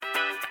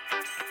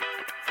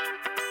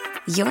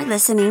You're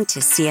listening to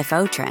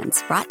CFO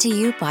Trends, brought to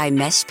you by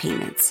Mesh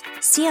Payments.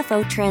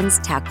 CFO Trends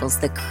tackles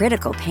the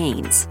critical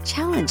pains,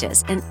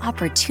 challenges, and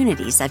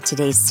opportunities of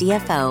today's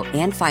CFO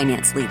and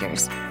finance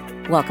leaders.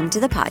 Welcome to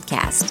the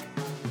podcast.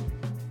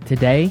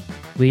 Today,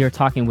 we are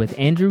talking with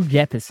Andrew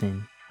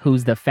Jepson,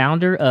 who's the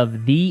founder of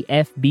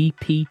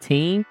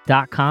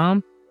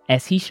thefbpteam.com,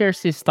 as he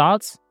shares his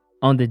thoughts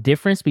on the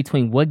difference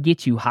between what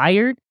gets you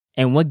hired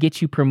and what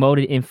gets you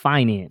promoted in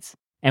finance,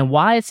 and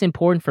why it's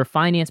important for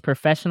finance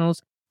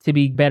professionals to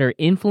be better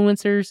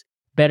influencers,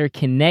 better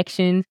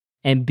connections,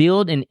 and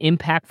build an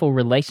impactful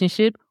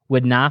relationship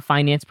with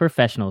non-finance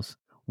professionals.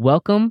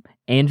 Welcome,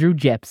 Andrew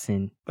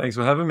Jepson. Thanks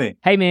for having me.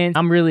 Hey, man,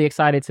 I'm really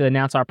excited to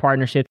announce our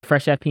partnership.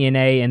 Fresh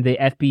FP&A and the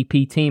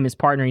FBP team is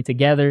partnering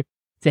together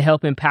to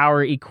help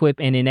empower, equip,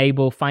 and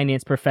enable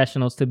finance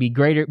professionals to be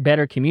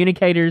better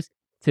communicators,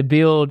 to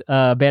build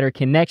better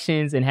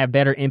connections, and have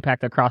better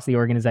impact across the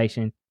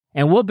organization.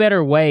 And what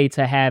better way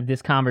to have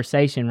this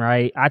conversation,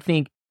 right? I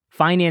think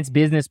finance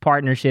business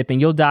partnership,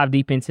 and you'll dive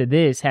deep into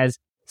this, has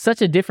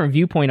such a different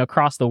viewpoint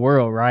across the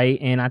world, right?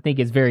 And I think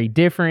it's very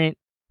different.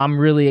 I'm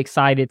really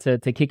excited to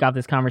kick off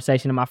this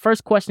conversation. And my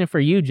first question for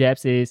you,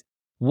 Jeps, is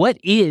what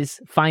is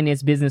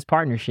finance business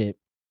partnership?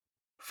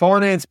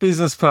 Finance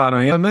business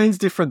partnering, it means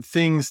different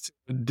things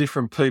to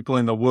different people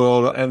in the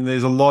world, and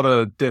there's a lot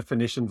of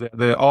definitions out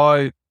there.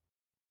 I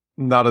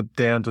nutted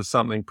down to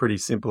something pretty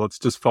simple. It's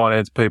just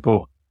finance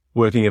people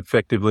working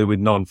effectively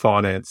with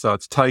non-finance. So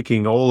it's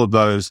taking all of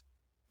those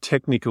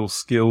technical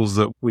skills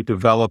that we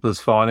develop as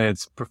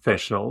finance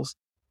professionals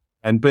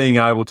and being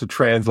able to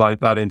translate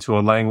that into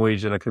a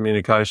language and a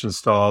communication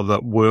style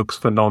that works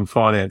for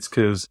non-finance,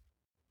 because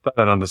they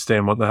don't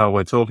understand what the hell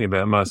we're talking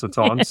about most of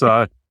the time.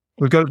 So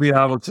we've got to be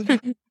able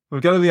to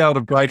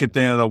break it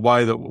down in a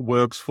way that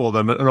works for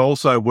them and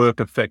also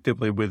work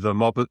effectively with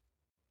them.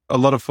 A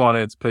lot of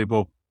finance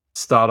people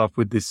start off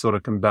with this sort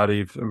of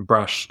combative and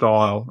brash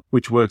style,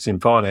 which works in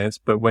finance,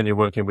 but when you're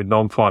working with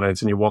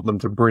non-finance and you want them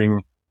to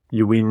bring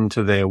you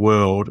into their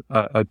world,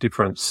 a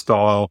different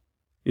style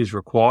is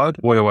required.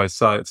 We always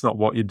say it's not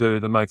what you do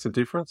that makes a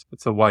difference,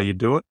 it's the way you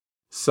do it.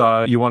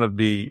 So you want to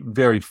be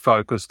very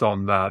focused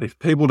on that. If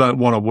people don't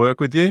want to work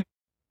with you,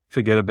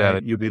 forget about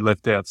it. You'll be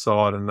left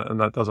outside, and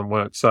that doesn't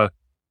work. So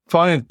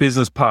finance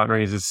business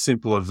partnering is as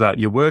simple as that.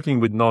 You're working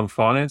with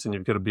non-finance and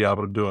you've got to be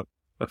able to do it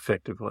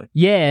effectively.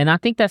 Yeah, and I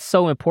think that's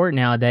so important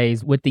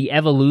nowadays with the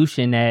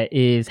evolution that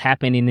is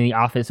happening in the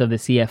office of the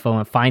CFO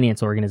and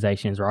finance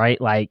organizations, right?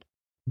 Like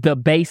the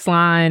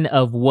baseline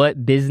of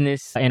what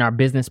business and our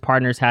business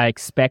partners had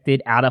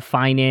expected out of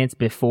finance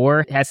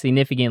before has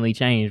significantly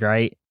changed,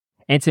 right?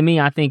 And to me,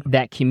 I think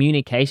that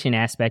communication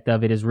aspect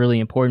of it is really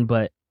important.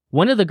 But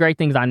one of the great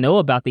things I know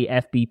about the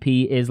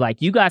FBP is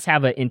like you guys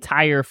have an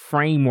entire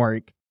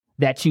framework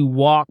that you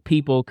walk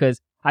people,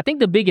 because I think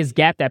the biggest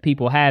gap that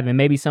people have, and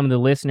maybe some of the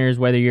listeners,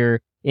 whether you're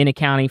in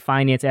accounting,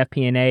 finance,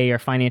 FP&A, or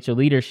financial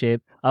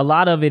leadership, a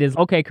lot of it is,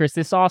 okay, Chris,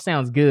 this all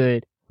sounds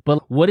good,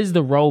 but what is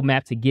the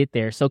roadmap to get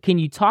there? So can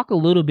you talk a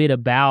little bit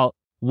about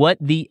what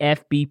the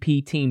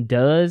FBP team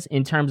does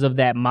in terms of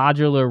that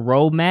modular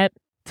roadmap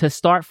to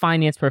start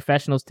finance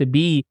professionals to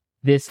be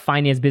this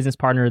finance business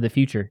partner of the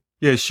future?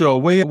 Yeah, sure.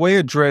 We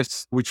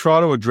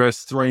try to address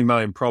three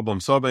main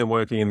problems. So I've been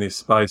working in this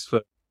space for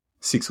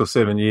 6 or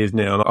 7 years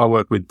now, and I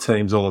work with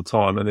teams all the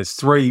time. And there's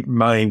three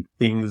main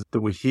things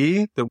that we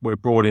hear that we're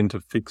brought in to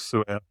fix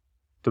through our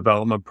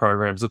development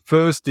programs. The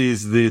first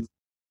is this: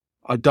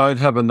 I don't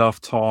have enough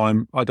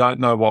time. I don't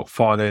know what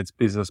finance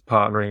business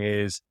partnering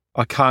is.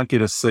 I can't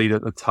get a seat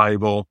at the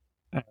table.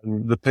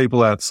 And the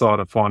people outside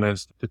of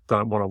finance just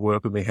don't want to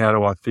work with me. How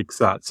do I fix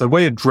that? So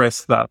we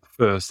address that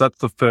first. That's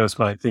the first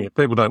main thing. If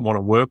people don't want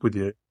to work with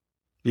you,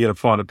 you're going to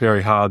find it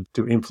very hard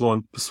to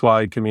influence,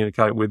 persuade,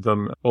 communicate with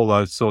them, all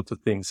those sorts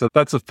of things. So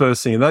that's the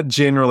first thing. And that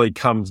generally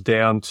comes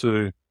down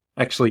to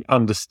actually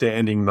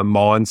understanding the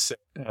mindset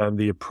and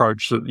the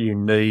approach that you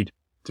need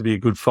to be a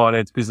good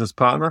finance business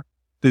partner.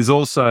 There's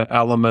also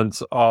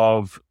elements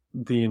of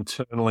the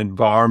internal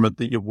environment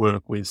that you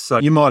work with. So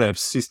you might have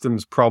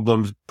systems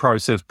problems,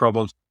 process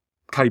problems,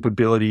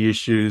 capability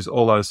issues,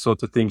 all those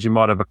sorts of things. You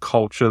might have a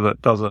culture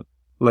that doesn't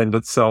lend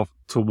itself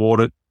toward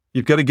it.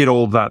 You've got to get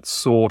all that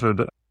sorted,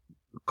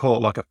 call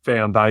it like a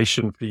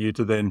foundation for you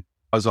to then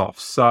close off.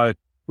 So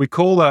we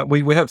call that,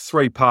 we have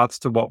three parts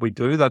to what we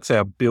do. That's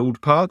our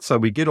build part. So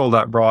we get all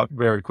that right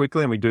very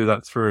quickly, and we do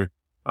that through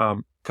a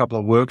couple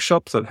of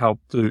workshops that help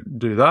to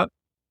do that.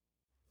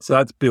 So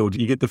that's build.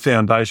 You get the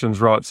foundations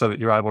right so that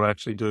you're able to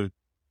actually do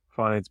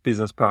finance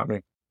business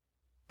partnering.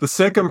 The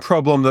second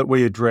problem that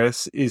we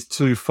address is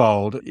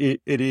twofold.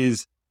 It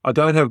is, I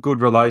don't have good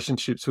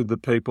relationships with the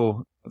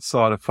people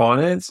outside of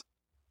finance,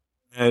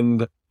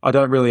 and I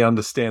don't really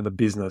understand the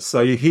business.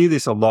 So you hear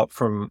this a lot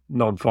from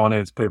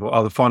non-finance people.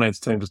 Oh, the finance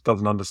team just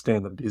doesn't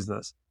understand the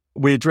business.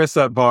 We address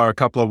that via a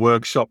couple of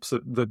workshops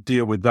that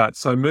deal with that.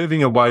 So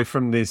moving away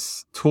from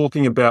this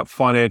talking about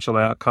financial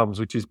outcomes,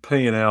 which is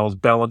P&Ls,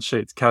 balance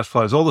sheets, cash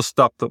flows, all the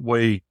stuff that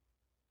we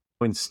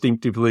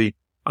instinctively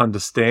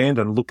understand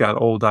and look at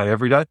all day,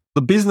 every day.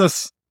 The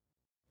business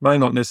may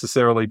not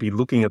necessarily be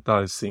looking at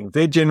those things.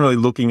 They're generally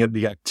looking at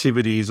the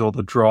activities or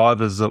the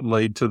drivers that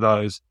lead to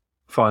those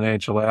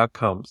financial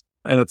outcomes.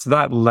 And it's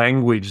that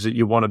language that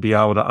you want to be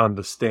able to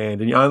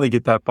understand. And you only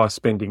get that by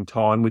spending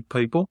time with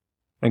people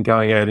and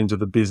going out into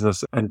the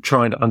business and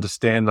trying to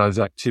understand those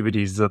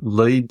activities that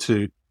lead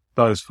to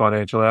those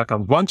financial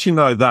outcomes. Once you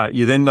know that,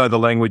 you then know the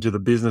language of the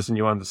business and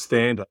you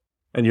understand it.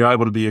 And you're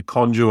able to be a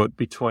conduit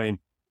between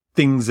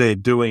things they're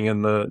doing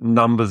and the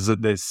numbers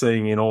that they're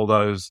seeing in all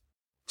those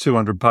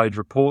 200-page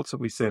reports that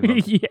we send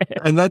them. Yeah.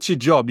 And that's your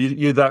job.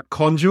 You're that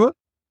conduit,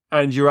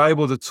 and you're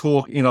able to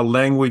talk in a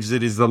language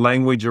that is the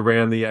language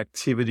around the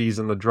activities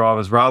and the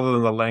drivers rather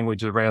than the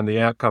language around the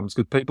outcomes,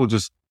 because people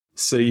just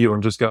see you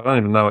and just go, I don't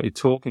even know what you're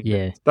talking about.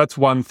 Yeah. That's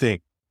one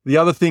thing. The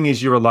other thing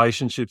is your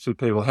relationships with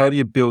people. How do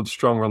you build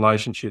strong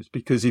relationships?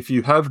 Because if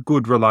you have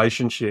good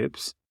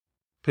relationships,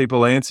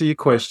 people answer your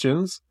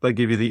questions, they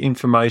give you the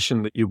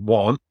information that you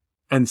want,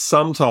 and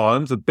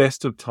sometimes, the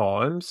best of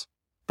times,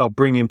 they'll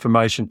bring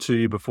information to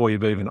you before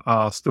you've even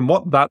asked. And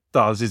what that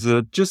does is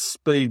it just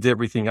speeds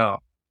everything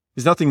up.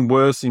 There's nothing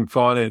worse in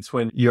finance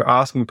when you're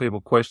asking people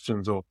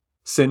questions or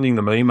sending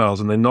them emails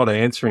and they're not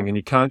answering and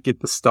you can't get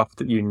the stuff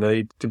that you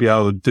need to be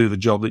able to do the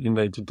job that you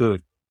need to do.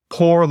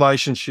 Poor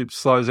relationships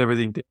slows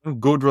everything down.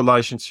 Good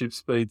relationship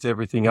speeds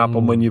everything up.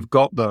 And when you've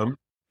got them,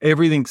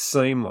 everything's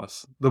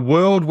seamless. The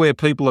world where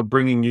people are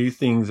bringing you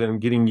things and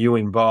getting you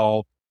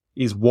involved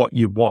is what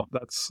you want.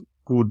 That's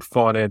good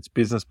finance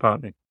business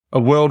partnering. A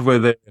world where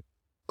they're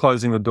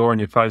closing the door in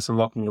your face and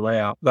locking you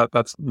out,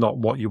 that's not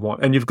what you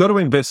want. And you've got to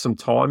invest some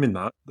time in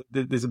that.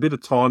 There's a bit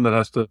of time that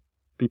has to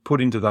be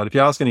put into that. If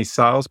you ask any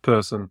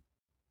salesperson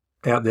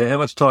out there, how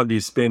much time do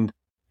you spend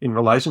in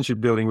relationship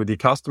building with your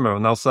customer?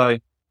 And they'll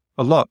say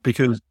a lot,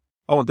 because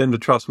I want them to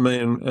trust me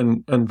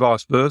and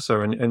vice versa.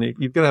 And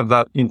you've got to have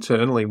that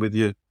internally with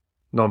your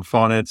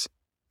non-finance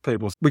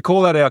people. We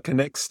call that our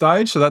connect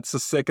stage. So that's the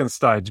second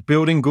stage,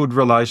 building good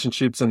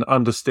relationships and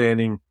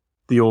understanding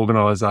the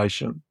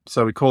organization.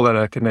 So we call that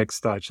our connect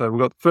stage. So we've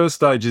got the first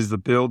stage is the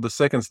build, the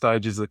second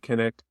stage is the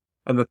connect,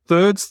 and the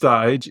third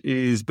stage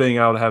is being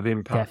able to have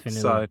impact.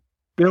 Definitely. So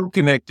build,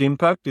 connect,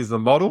 impact is the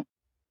model.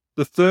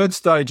 The third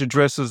stage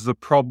addresses the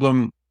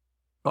problem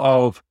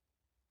of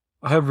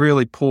I have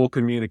really poor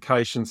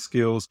communication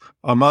skills.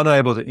 I'm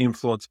unable to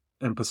influence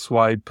and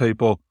persuade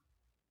people,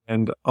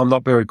 and I'm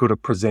not very good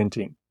at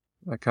presenting.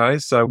 Okay,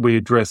 so we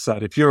address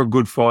that. If you're a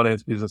good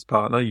finance business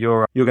partner,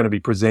 you're going to be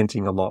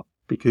presenting a lot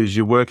because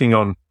you're working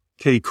on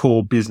key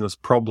core business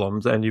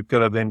problems, and you've got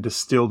to then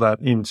distill that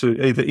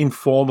into either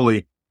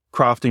informally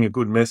crafting a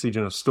good message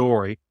and a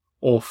story,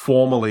 or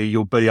formally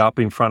you'll be up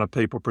in front of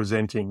people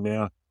presenting.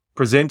 Now,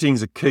 presenting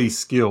is a key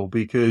skill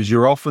because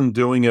you're often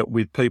doing it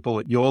with people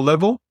at your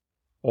level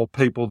or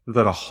people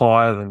that are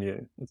higher than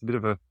you. It's a bit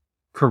of a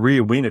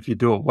career win if you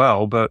do it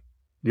well, but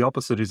the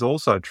opposite is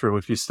also true.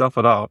 If you stuff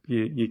it up,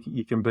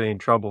 you can be in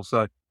trouble.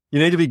 So you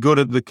need to be good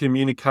at the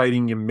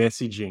communicating your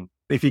messaging.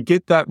 If you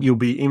get that, you'll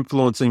be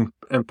influencing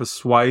and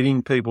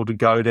persuading people to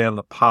go down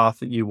the path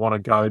that you want to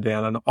go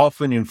down. And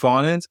often in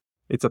finance,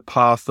 it's a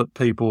path that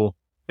people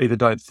either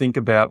don't think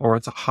about, or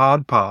it's a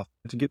hard path.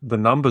 To get the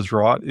numbers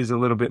right is a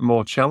little bit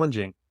more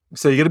challenging.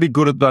 So you got to be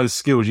good at those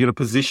skills. You got to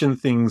position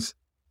things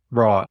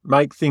right,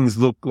 make things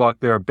look like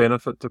they're a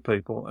benefit to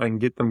people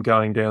and get them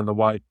going down the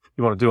way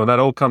you want to do. And that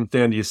all comes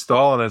down to your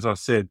style. And as I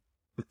said,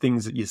 the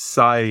things that you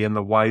say and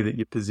the way that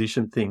you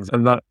position things.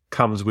 And that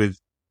comes with,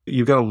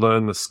 you've got to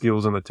learn the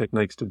skills and the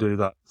techniques to do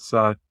that.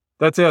 So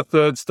that's our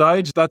third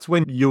stage. That's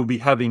when you'll be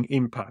having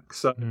impact.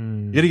 So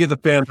you got to get the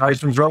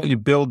foundations right. You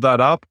build that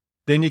up.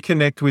 Then you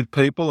connect with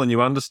people and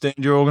you understand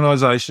your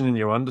organization and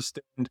you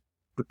understand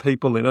the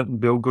people in it and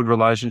build good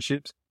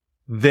relationships.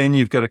 Then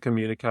you've got to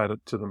communicate it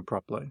to them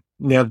properly.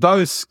 Now,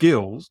 those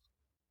skills,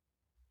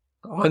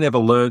 I never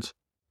learnt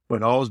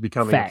when I was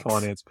becoming a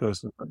finance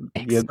person.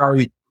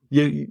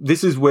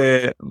 This is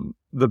where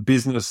the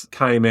business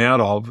came out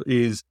of,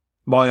 is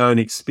my own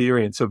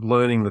experience of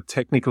learning the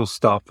technical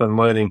stuff and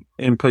learning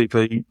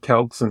MPP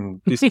calcs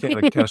and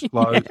discounted cash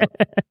flows,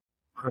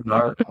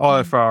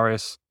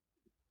 IFRS,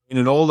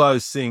 and all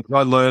those things.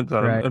 I learned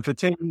them, and for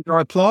 10 years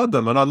I applied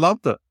them and I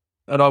loved it.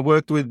 And I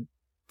worked with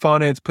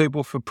finance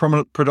people for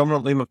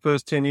predominantly my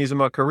first 10 years of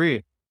my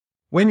career.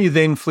 When you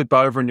then flip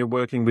over and you're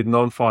working with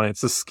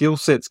non-finance, the skill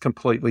set's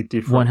completely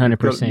different.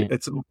 100%.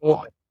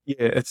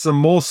 It's some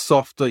more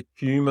softer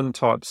human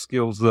type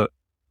skills that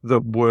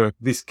work.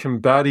 This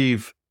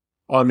combative,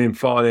 I'm in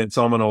finance,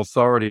 I'm an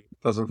authority,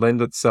 doesn't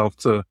lend itself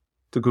to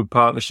good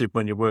partnership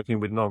when you're working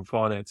with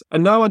non-finance.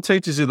 And no one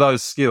teaches you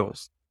those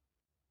skills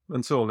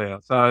until now.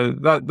 So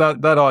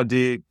that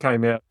idea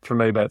came out for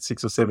me about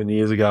 6 or 7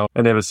 years ago.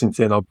 And ever since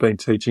then, I've been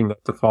teaching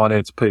that to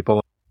finance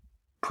people.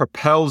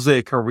 Propels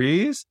their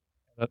careers.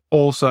 It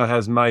also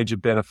has major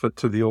benefit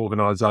to the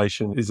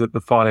organisation, is that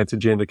the finance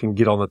agenda can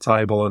get on the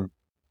table. And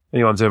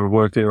anyone's ever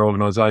worked in an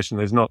organisation,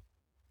 there's not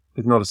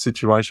a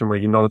situation where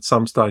you're not at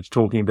some stage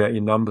talking about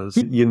your numbers.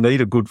 You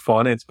need a good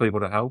finance people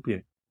to help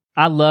you.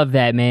 I love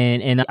that,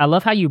 man. And I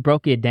love how you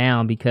broke it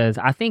down, because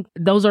I think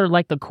those are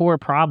like the core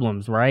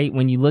problems, right?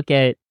 When you look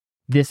at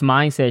this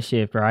mindset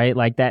shift, right?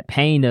 Like that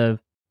pain of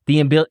the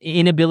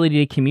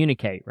inability to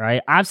communicate,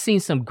 right? I've seen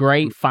some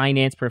great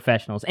finance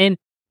professionals, and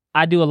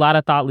I do a lot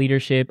of thought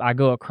leadership. I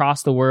go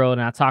across the world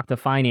and I talk to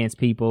finance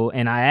people,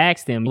 and I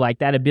ask them like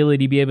that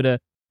ability to be able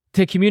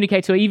to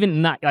communicate to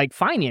even not like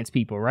finance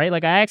people, right?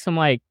 Like I ask them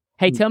like,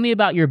 hey, tell me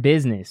about your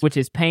business, which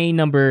is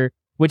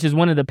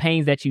one of the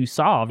pains that you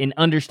solve in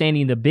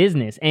understanding the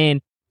business.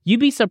 And you'd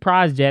be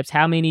surprised, Jeps,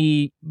 how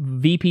many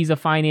VPs of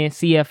finance,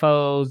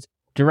 CFOs,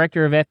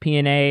 director of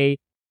FP&A,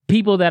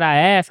 people that I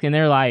ask, and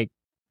they're like,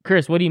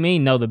 Chris, what do you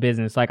mean know the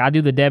business? Like I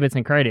do the debits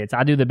and credits.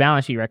 I do the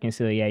balance sheet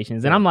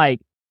reconciliations. And I'm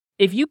like,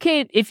 if you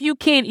can't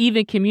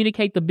even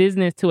communicate the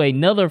business to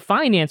another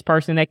finance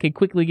person that could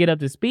quickly get up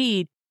to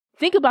speed,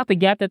 think about the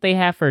gap that they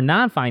have for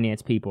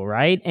non-finance people,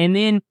 right? And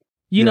then,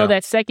 you know,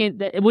 that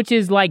second, which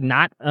is like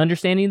not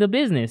understanding the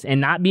business and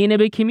not being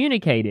able to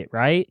communicate it,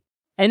 right?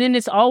 And then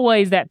it's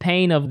always that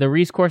pain of the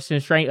recourse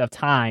constraint of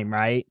time,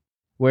 right?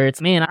 Where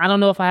it's, man, I don't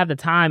know if I have the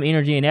time,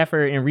 energy, and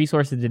effort and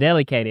resources to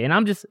delegate it.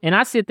 And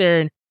I sit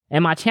there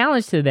and my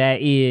challenge to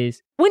that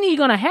is, when are you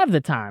going to have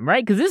the time,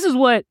 right? Because this is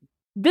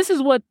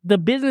what the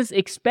business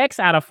expects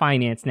out of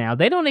finance now.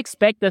 They don't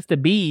expect us to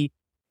be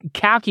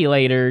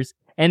calculators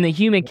and the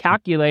human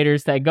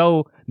calculators that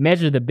go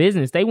measure the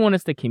business. They want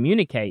us to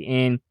communicate.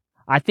 And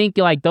I think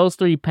like those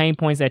 3 pain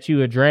points that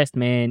you addressed,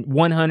 man,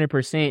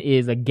 100%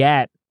 is a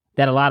gap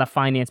that a lot of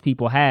finance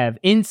people have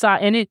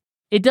inside. And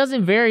it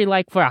doesn't vary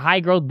like for high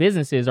growth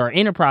businesses or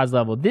enterprise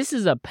level. This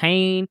is a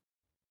pain.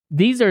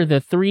 These are the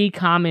 3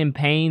 common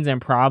pains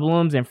and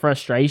problems and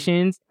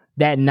frustrations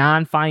that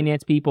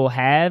non-finance people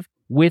have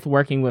with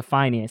working with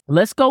finance.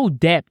 Let's go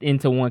depth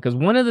into one, because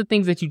one of the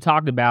things that you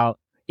talked about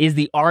is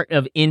the art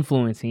of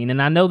influencing.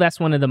 And I know that's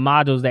one of the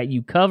modules that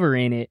you cover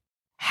in it.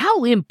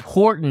 How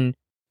important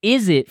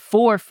is it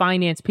for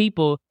finance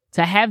people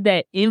to have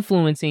that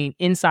influencing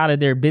inside of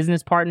their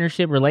business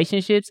partnership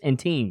relationships and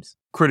teams?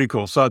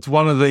 Critical. So it's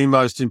one of the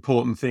most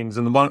important things.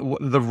 And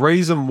the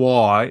reason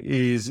why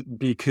is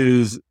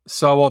because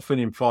so often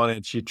in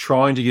finance, you're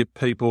trying to get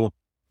people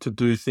to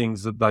do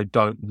things that they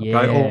don't,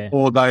 okay?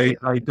 Or they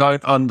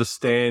don't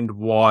understand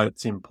why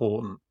it's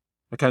important.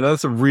 Okay, now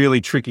that's a really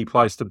tricky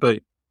place to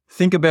be.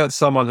 Think about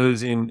someone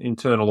who's in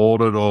internal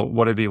audit or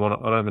whatever you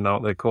want. I don't even know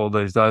what they're called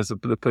these days.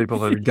 The people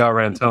who go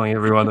around telling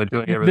everyone they're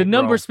doing everything the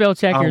number wrong. Spell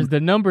checkers, the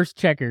numbers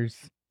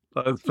checkers.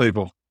 Those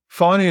people.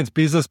 Finance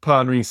business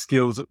partnering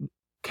skills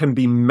can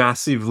be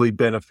massively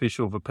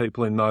beneficial for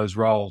people in those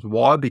roles.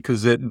 Why?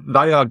 Because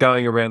they are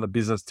going around the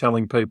business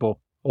telling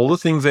people all the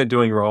things they're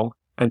doing wrong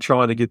and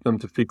trying to get them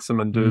to fix them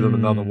and do them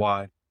another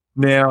way.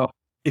 Now,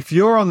 if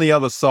you're on the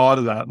other side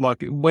of that,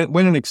 like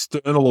when an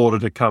external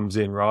auditor comes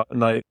in, right,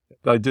 and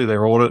they do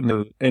their audit, and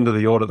at the end of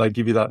the audit, they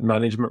give you that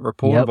management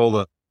report of all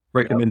the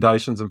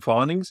recommendations and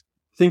findings.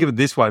 Think of it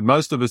this way.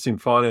 Most of us in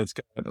finance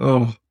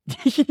go,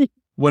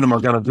 when am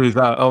I going to do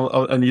that?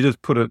 And you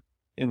just put it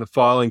in the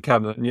filing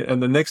cabinet.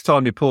 And the next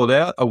time you pull it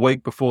out, a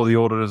week before the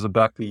auditors are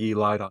back a year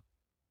later.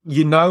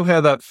 You know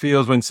how that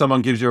feels when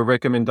someone gives you a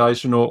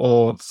recommendation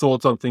or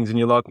thoughts on things and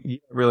you're like, you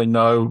don't really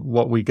know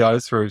what we go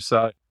through.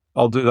 So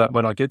I'll do that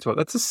when I get to it.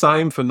 That's the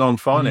same for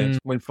non-finance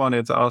when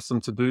finance asks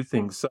them to do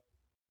things. So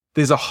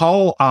there's a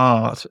whole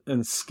art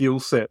and skill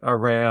set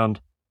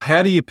around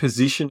how do you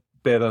position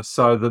better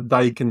so that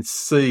they can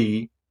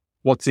see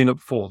what's in it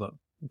for them.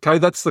 Okay,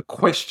 that's the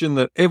question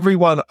that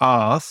everyone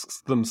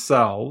asks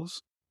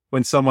themselves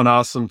when someone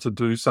asks them to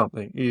do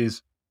something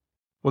is,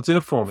 what's in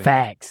it for me?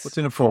 Facts. What's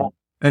in it for me?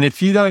 And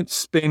if you don't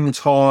spend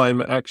time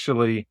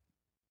actually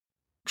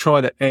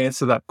trying to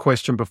answer that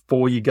question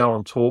before you go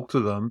and talk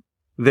to them,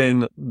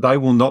 then they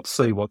will not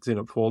see what's in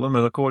it for them,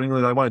 and accordingly,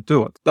 they won't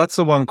do it. That's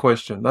the one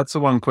question. That's the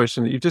one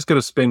question that you've just got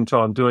to spend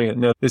time doing it.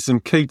 Now, there's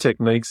some key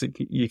techniques that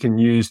you can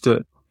use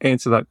to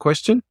answer that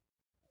question.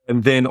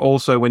 And then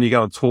also when you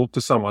go and talk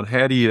to someone,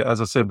 how do you,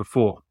 as I said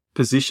before,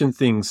 position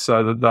things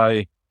so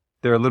that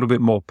they're a little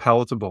bit more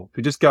palatable? If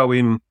you just go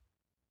in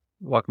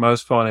like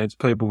most finance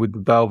people with the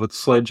velvet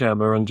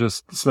sledgehammer and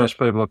just smash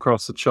people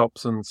across the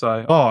chops and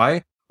say,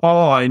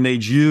 I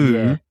need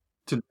you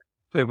to,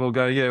 people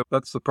go, yeah,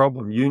 that's the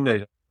problem. You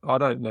need it. I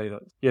don't need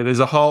it. Yeah, there's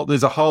a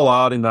whole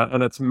art in that,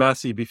 and it's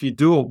massive. If you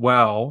do it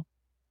well,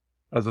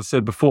 as I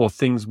said before,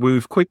 things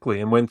move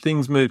quickly. And when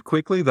things move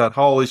quickly, that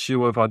whole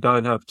issue of I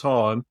don't have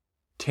time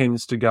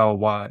tends to go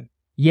away.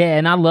 Yeah,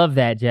 and I love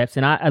that, Jeps.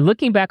 And I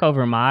looking back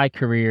over my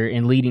career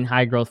in leading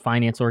high-growth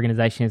finance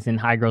organizations and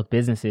high-growth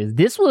businesses,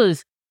 this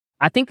was,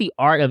 I think the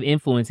art of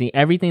influencing,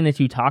 everything that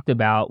you talked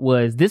about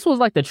this was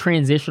like the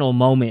transitional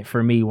moment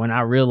for me when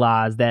I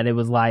realized that it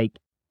was like,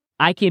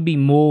 I can be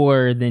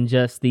more than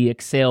just the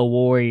Excel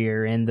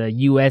warrior and the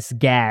US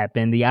GAAP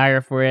and the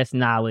IFRS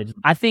knowledge.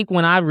 I think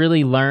when I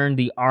really learned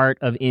the art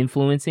of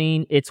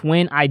influencing, it's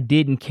when I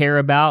didn't care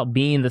about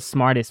being the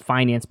smartest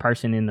finance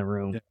person in the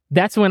room. Yeah.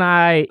 That's when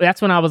I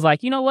was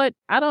like, you know what?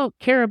 I don't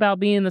care about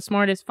being the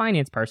smartest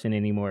finance person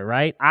anymore,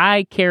 right?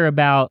 I care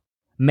about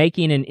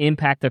making an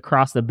impact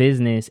across the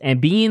business and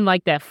being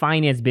like that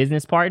finance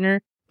business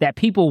partner that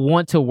people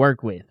want to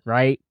work with,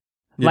 right?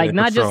 Like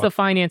not that's just right. the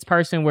finance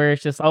person where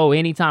it's just, oh,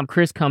 anytime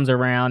Chris comes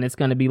around, it's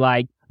going to be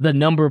like the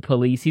number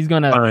police. He's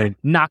going to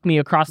knock me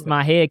across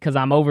my head because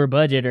I'm over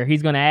budget, or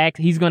he's going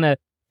to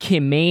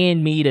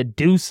command me to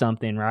do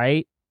something,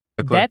 right?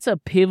 Exactly. That's a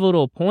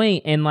pivotal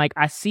point. And like,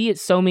 I see it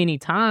so many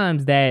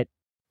times that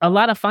a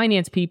lot of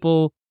finance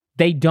people,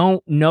 they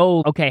don't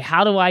know, okay,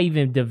 how do I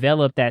even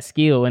develop that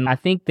skill? And I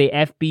think the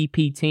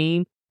FBP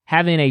team,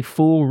 having a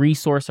full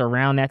resource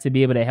around that to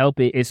be able to help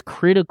it is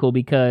critical,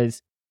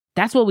 because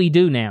that's what we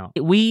do now.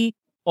 We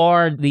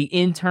are the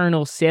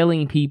internal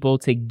selling people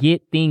to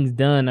get things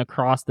done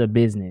across the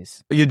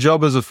business. Your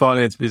job as a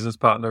finance business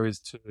partner is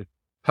to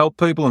help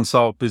people and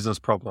solve business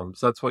problems.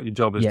 That's what your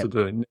job is to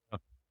do. Now,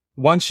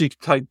 once you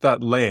take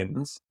that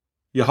lens,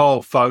 your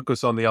whole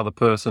focus on the other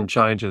person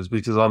changes,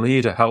 because I'm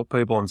here to help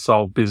people and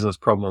solve business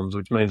problems,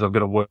 which means I've got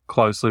to work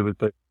closely with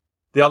people.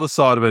 The other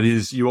side of it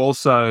is you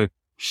also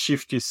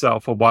shift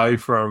yourself away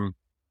from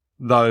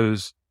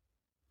those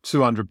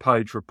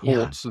 200-page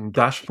reports and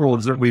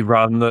dashboards that we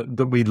run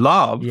that we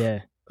love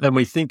and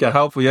we think are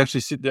helpful. You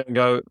actually sit there and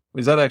go,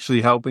 is that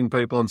actually helping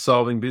people and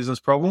solving business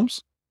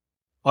problems?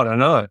 I don't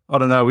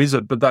know, is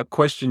it? But that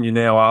question you're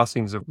now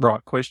asking is the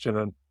right question.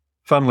 And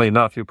funnily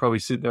enough, you'll probably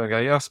sit there and go,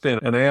 yeah, I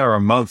spent an hour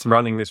a month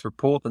running this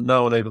report that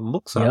no one even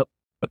looks at.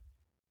 But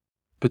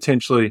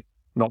potentially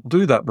not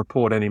do that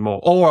report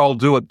anymore. Or I'll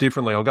do it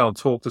differently. I'll go and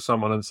talk to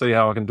someone and see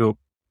how I can do it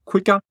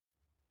quicker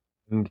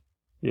and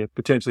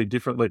potentially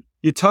differently.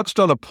 You touched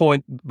on a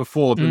point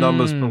before, the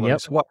numbers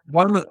police.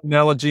 One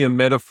analogy and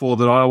metaphor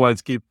that I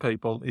always give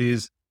people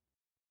is,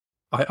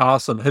 I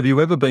ask them, have you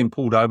ever been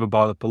pulled over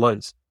by the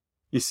police?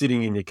 You're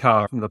sitting in your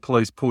car and the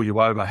police pull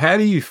you over. How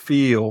do you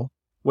feel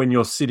when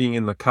you're sitting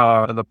in the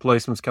car and the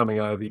policeman's coming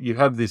over? You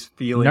have this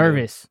feeling.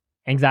 Nervous,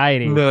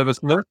 anxiety.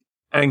 Nervousness,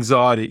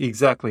 anxiety,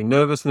 exactly.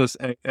 Nervousness,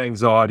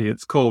 anxiety.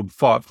 It's called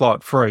fight,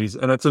 flight, freeze.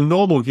 And it's a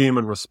normal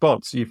human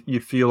response. You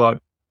feel like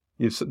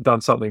you've done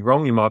something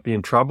wrong, you might be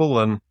in trouble,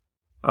 and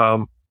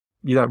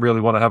you don't really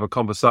want to have a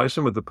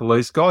conversation with the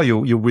police guy.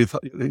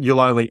 You'll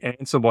only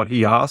answer what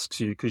he asks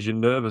you because you're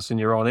nervous and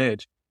you're on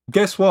edge.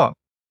 Guess what?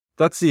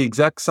 That's the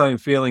exact same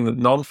feeling that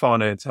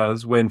non-finance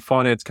has when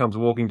finance comes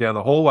walking down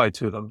the hallway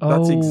to them.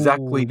 That's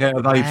exactly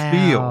how they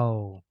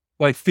feel.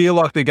 They feel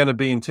like they're going to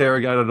be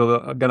interrogated or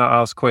they're going to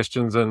ask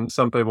questions, and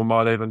some people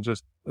might even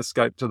just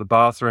escape to the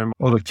bathroom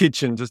or the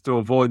kitchen just to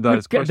avoid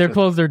those questions. They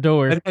close their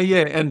doors.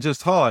 And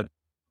just hide.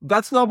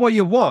 That's not what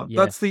you want.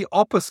 That's the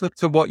opposite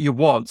to what you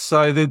want.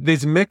 So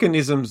there's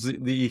mechanisms that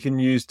you can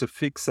use to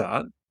fix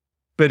that.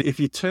 But if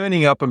you're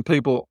turning up and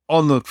people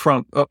on the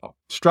front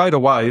straight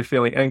away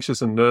feeling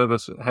anxious and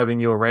nervous having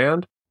you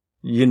around,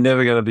 you're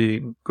never going to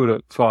be good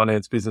at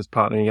finance business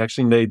partnering. You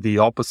actually need the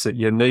opposite.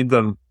 You need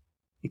them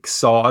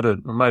excited,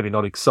 or maybe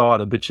not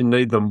excited, but you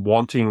need them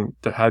wanting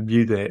to have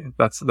you there.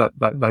 That's that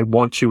they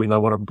want you and they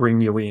want to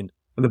bring you in.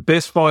 And the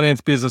best finance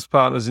business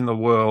partners in the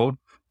world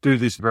do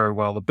this very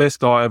well. The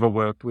best I ever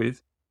worked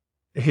with,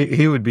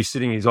 he would be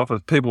sitting in his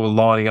office. People were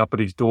lining up at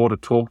his door to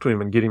talk to him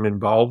and get him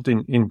involved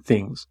in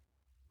things.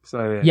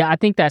 So I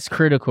think that's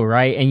critical,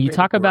 right? And you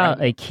talk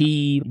about a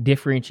key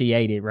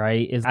differentiated,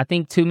 right? Is I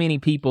think too many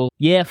people,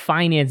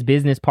 finance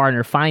business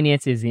partner,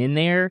 finance is in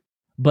there,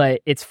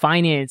 but it's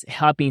finance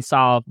helping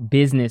solve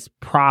business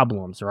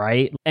problems,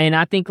 right? And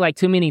I think like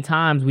too many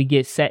times we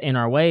get set in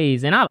our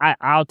ways. And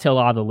I'll tell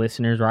all the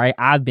listeners, right?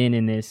 I've been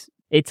in this.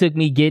 It took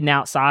me getting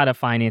outside of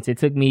finance. It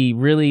took me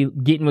really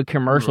getting with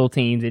commercial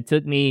teams. It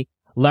took me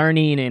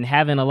learning and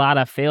having a lot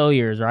of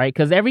failures, right?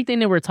 Because everything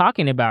that we're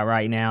talking about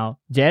right now,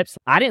 Jeps,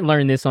 I didn't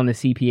learn this on the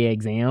CPA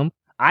exam.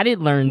 I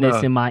didn't learn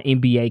this in my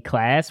MBA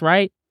class,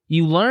 right?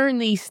 You learn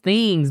these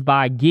things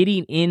by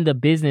getting in the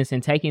business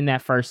and taking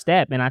that first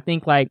step. And I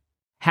think like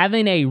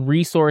having a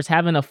resource,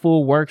 having a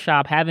full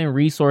workshop, having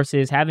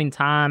resources, having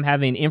time,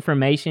 having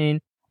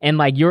information, and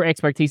like your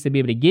expertise to be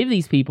able to give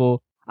these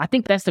people, I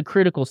think that's the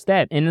critical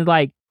step. And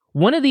like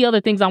one of the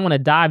other things I want to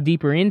dive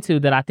deeper into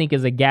that I think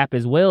is a gap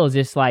as well is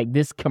just like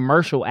this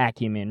commercial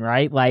acumen,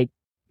 right? Like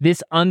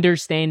this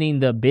understanding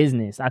the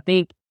business. I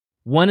think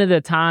one of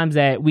the times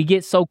that we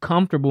get so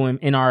comfortable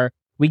in our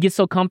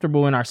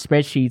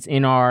spreadsheets,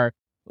 in our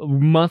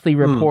monthly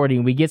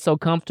reporting, we get so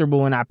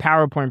comfortable in our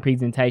PowerPoint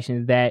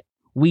presentations that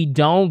we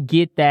don't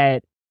get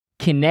that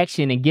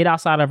connection and get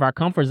outside of our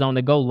comfort zone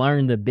to go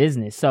learn the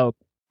business. So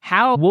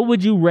what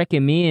would you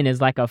recommend as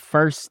like a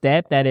first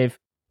step that if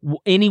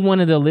any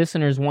one of the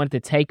listeners want to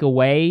take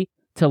away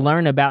to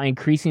learn about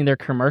increasing their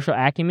commercial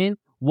acumen,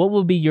 what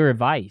would be your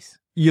advice?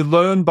 You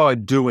learn by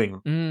doing.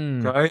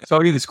 Okay. So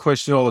I get this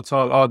question all the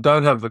time. I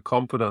don't have the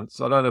confidence.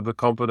 I don't have the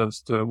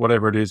confidence to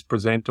whatever it is,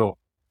 present or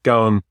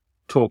go and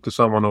talk to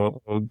someone or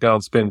go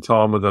and spend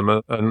time with them.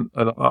 And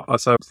I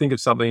say, think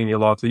of something in your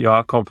life that you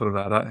are confident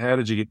at. How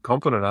did you get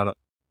confident at it?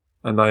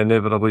 And they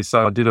inevitably say,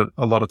 I did it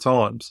a lot of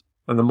times.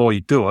 And the more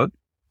you do it,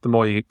 the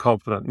more you get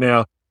confident.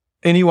 Now,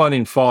 anyone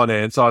in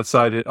finance, I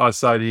say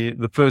to you,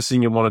 the first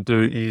thing you want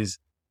to do is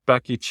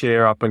back your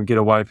chair up and get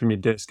away from your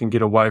desk and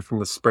get away from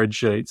the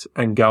spreadsheets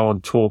and go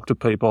and talk to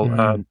people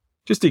and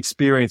just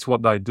experience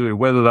what they do,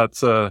 whether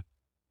that's a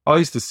I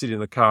used to sit in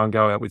the car and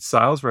go out with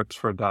sales reps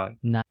for a day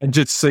and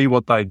just see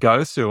what they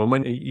go through. And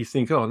when you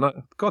think, oh, no,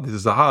 God, this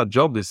is a hard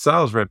job, this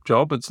sales rep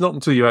job. It's not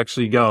until you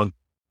actually go and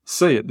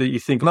see it that you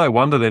think, no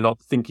wonder they're not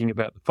thinking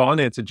about the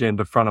finance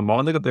agenda front of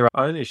mind. They've got their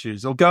own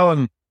issues. They'll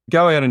go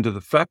out into the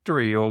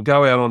factory or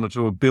go out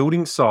onto a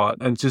building site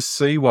and just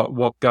see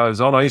what goes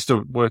on. I used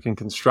to work in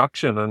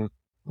construction, and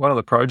one of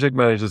the project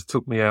managers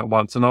took me out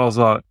once, and I was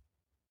like,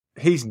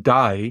 his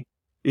day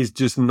is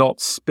just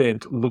not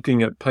spent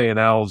looking at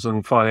P&Ls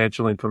and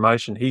financial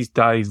information. His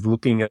day is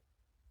looking at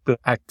the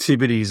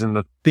activities and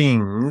the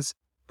things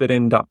that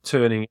end up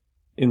turning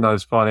in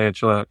those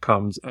financial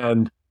outcomes.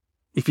 And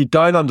if you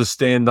don't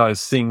understand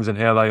those things and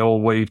how they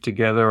all weave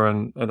together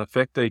and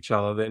affect each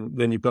other,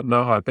 then you've got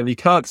no hope. And you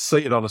can't see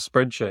it on a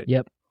spreadsheet.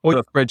 Yep. Or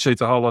a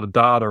spreadsheet's a whole lot of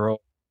data or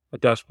a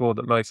dashboard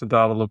that makes the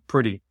data look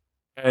pretty.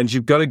 And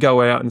you've got to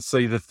go out and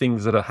see the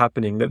things that are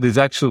happening, that there's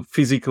actual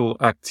physical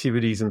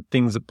activities and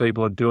things that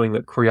people are doing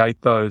that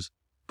create those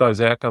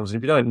outcomes. And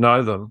if you don't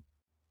know them,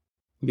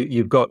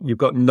 you've got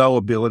no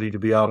ability to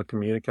be able to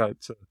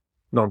communicate to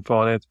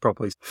non-finance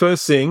properly.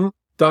 First thing,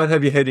 don't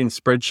have your head in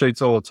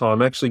spreadsheets all the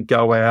time. Actually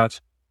go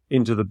out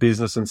into the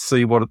business and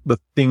see what the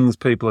things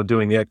people are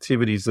doing, the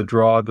activities, the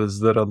drivers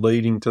that are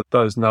leading to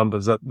those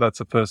numbers. That's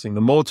the first thing.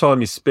 The more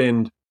time you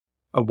spend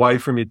away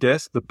from your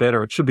desk, the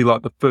better. It should be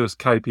like the first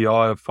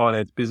KPI of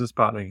finance business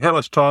partnering. How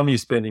much time are you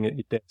spending at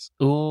your desk?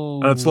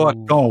 Ooh. And it's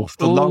like golf.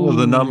 The lower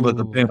the number,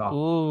 the better.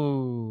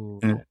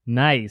 Ooh. Yeah.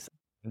 Nice.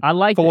 I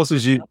like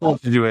forces you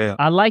out.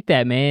 I like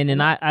that, man.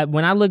 And I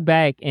when I look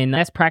back, and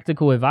that's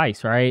practical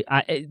advice, right?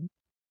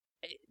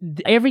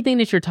 Everything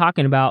that you're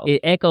talking about,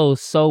 it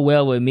echoes so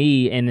well with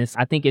me. And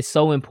I think it's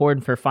so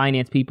important for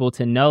finance people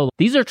to know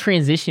these are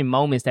transition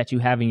moments that you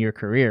have in your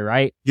career,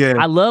 right? Yeah.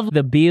 I love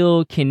the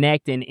build,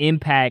 connect, and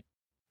impact.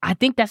 I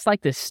think that's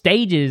like the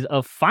stages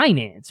of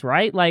finance,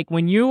 right? Like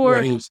when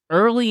you're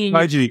early in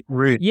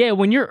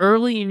when you're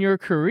early in your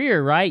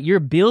career, right? You're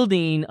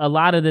building a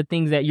lot of the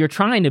things that you're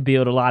trying to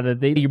build.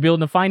 You're building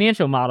the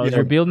financial models.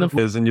 You're building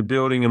and you're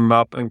building them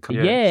up. And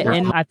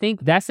and I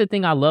think that's the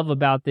thing I love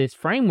about this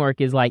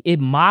framework is like it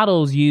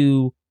models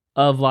you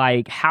of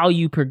like how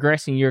you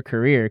progress in your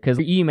career, because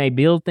you may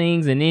build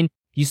things and then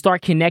you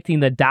start connecting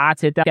the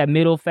dots at that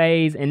middle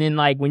phase, and then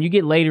like when you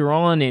get later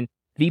on and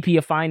VP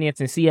of Finance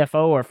and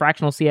CFO or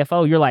fractional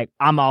CFO, you're like,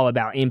 I'm all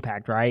about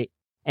impact, right?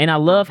 And I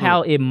love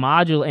how it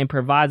modules and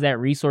provides that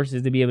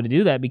resources to be able to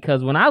do that,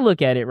 because when I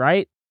look at it,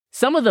 right,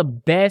 some of the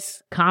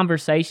best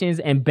conversations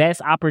and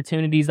best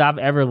opportunities I've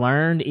ever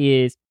learned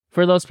is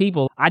for those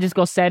people. I just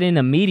go sit in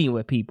a meeting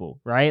with people,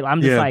 right?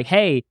 I'm just like,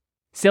 hey,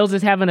 sales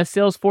is having a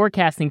sales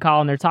forecasting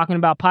call and they're talking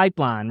about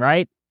pipeline,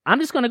 right? I'm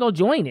just going to go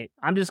join it.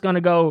 I'm just going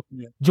to go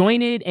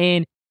join it.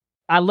 And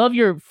I love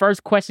your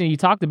first question you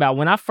talked about.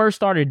 When I first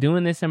started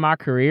doing this in my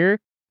career,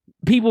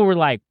 people were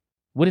like,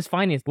 what is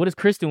finance? What is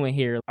Chris doing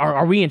here?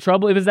 Are we in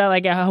trouble? It was that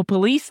like a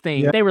police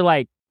thing. Yeah. They were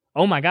like,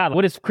 oh my God,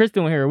 what is Chris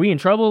doing here? Are we in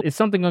trouble? Is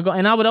something going to go?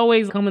 And I would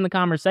always come in the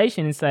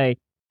conversation and say,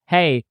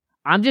 hey,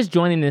 I'm just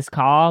joining this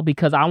call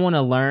because I want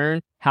to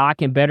learn how I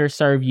can better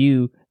serve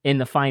you in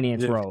the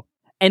finance role.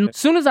 And as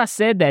soon as I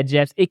said that,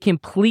 Jeff, it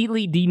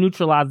completely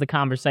deneutralized the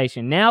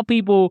conversation. Now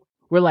people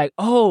were like,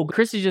 oh,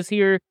 Chris is just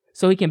here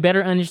so he can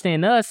better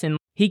understand us and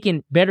he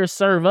can better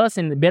serve us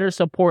and better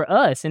support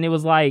us. And it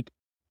was like,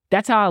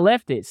 that's how I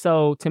left it.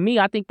 So to me,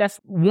 I think that's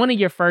one of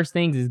your first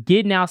things is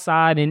getting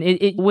outside, and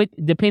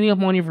depending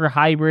upon if you're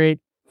hybrid,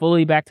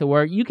 fully back to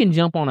work, you can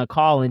jump on a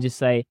call and just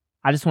say,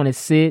 I just want to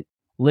sit,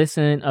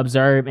 listen,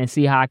 observe, and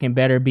see how I can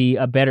better be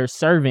a better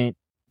servant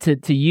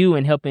to you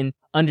and helping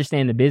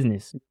understand the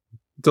business.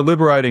 The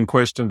liberating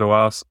question to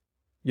ask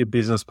your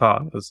business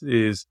partners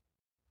is,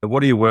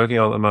 what are you working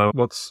on at the moment?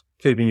 What's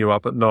keeping you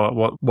up at night?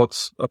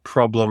 What's a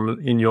problem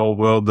in your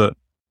world that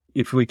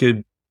if we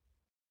could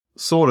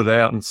sort it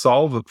out and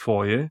solve it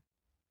for you,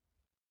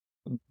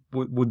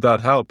 would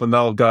that help? And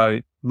they'll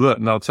go, look,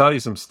 and they'll tell you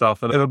some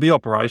stuff, and it'll be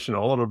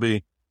operational.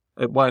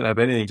 It won't have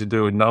anything to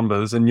do with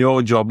numbers, and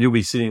your job, you'll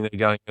be sitting there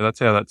going, that's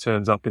how that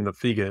turns up in the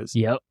figures.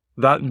 Yep.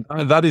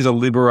 That is a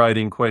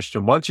liberating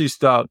question. Once you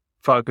start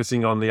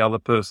focusing on the other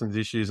person's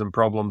issues and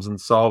problems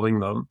and solving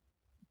them,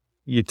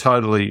 you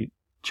totally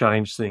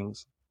change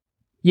things.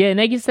 Yeah, and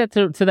they get set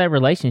to that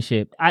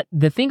relationship.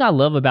 The thing I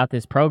love about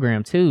this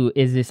program, too,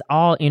 is it's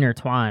all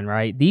intertwined,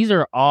 right? These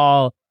are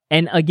all,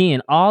 and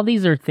again, all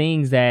these are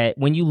things that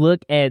when you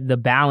look at the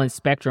balanced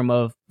spectrum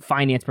of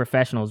finance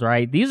professionals,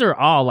 right? These are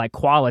all like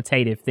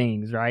qualitative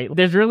things, right?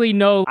 There's really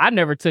I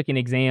never took an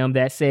exam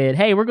that said,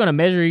 hey, we're going to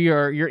measure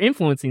your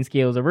influencing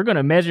skills, or we're going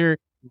to measure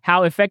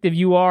how effective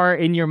you are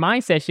in your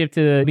mindset shift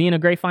to being a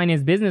great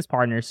finance business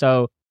partner.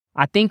 So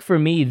I think for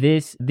me,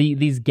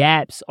 these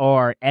gaps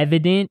are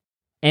evident.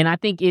 And I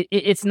think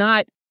it's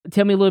not,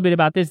 tell me a little bit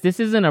about this. This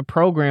isn't a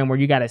program where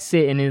you got to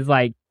sit and it's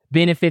like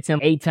benefits in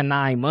 8 to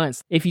 9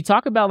 months. If you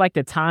talk about like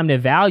the time to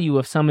value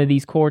of some of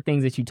these core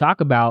things that you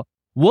talk about,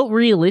 what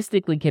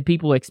realistically can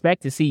people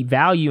expect to see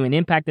value and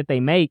impact that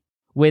they make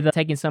with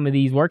taking some of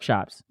these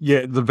workshops?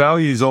 Yeah, the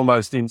value is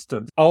almost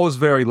instant. I was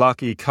very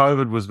lucky.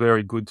 COVID was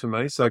very good to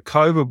me. So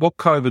what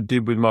COVID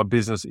did with my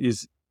business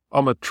is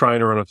I'm a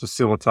trainer and a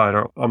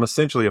facilitator. I'm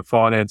essentially a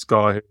finance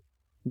guy who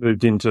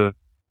moved into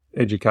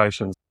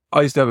education.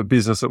 I used to have a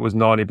business that was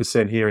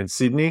 90% here in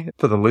Sydney.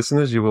 For the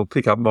listeners, you will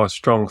pick up my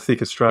strong,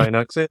 thick Australian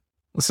accent.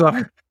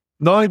 So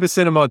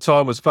 90% of my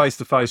time was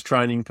face-to-face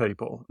training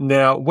people.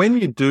 Now, when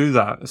you do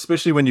that,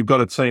 especially when you've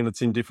got a team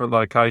that's in different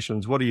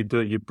locations, what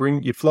do?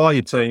 You fly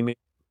your team in.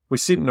 We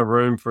sit in a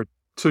room for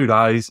 2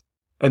 days.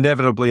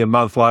 Inevitably, a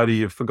month later,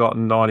 you've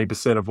forgotten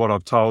 90% of what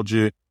I've told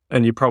you,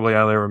 and you probably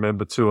only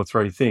remember 2 or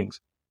 3 things.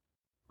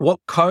 What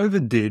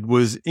COVID did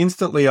was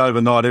instantly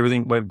overnight,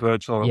 everything went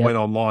virtual and went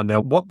online.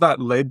 Now, what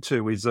that led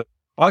to is that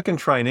I can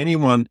train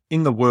anyone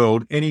in the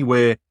world,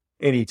 anywhere,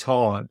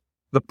 anytime.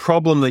 The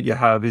problem that you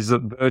have is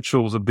that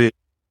virtual's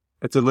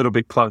it's a little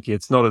bit clunky.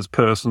 It's not as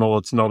personal.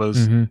 It's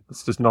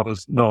just not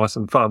as nice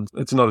and fun.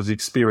 It's not as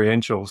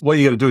experiential. What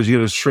you got to do is you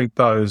got to shrink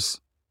those.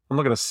 I'm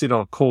not going to sit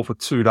on a call for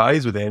 2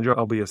 days with Andrew.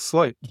 I'll be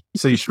asleep.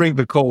 So you shrink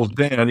the calls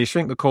down. You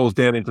shrink the calls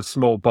down into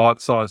small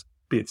bite-sized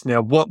bits.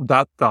 Now, what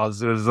that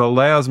does is it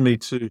allows me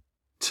to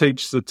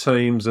teach the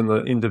teams and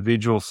the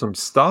individuals some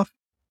stuff,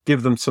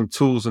 give them some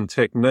tools and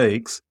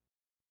techniques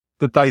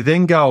that they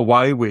then go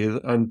away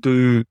with and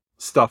do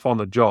stuff on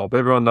the job.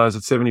 Everyone knows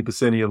that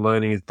 70% of your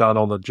learning is done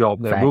on the job.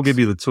 Now, Facts. We'll give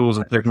you the tools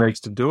and techniques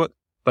to do it.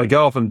 They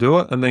go off and do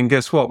it. And then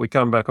guess what? We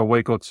come back a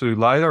week or 2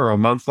 later or a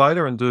month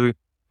later and do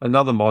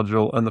another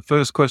module. And the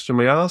first question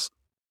we ask,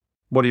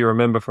 what do you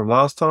remember from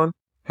last time?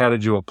 How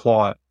did you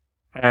apply it?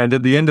 And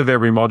at the end of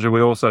every module,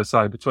 we also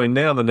say between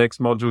now and the next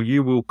module,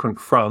 you will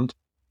confront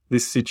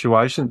this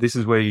situation. This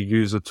is where you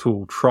use a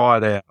tool. Try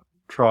it out.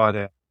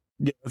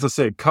 Yeah, as I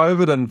said,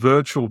 COVID and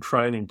virtual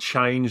training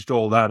changed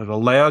all that. It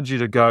allowed you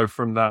to go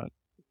from that.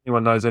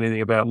 Anyone knows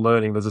anything about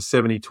learning? There's a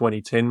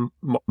 70-20-10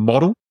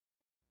 model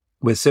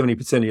where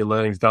 70% of your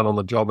learning is done on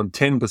the job and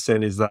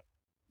 10% is that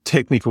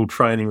technical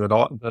training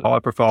that I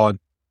provide.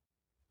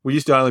 We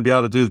used to only be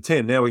able to do the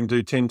 10. Now we can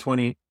do 10,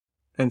 20,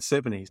 and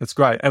 70. It's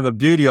great. And the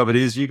beauty of it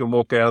is you can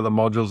walk out of the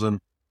modules and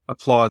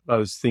apply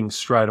those things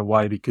straight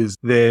away because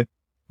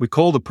we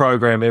call the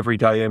program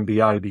Everyday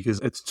MBA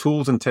because it's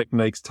tools and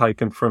techniques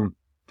taken from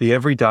the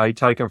everyday,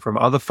 taken from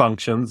other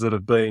functions that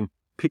have been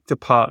picked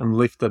apart and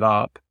lifted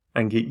up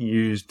and get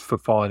used for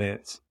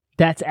finance.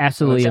 That's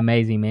absolutely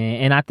amazing, man.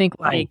 And I think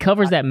it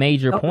covers that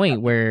major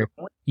point where,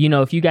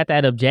 if you got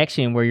that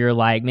objection where you're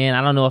like, man,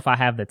 I don't know if I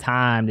have the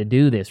time to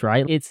do this,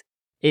 right?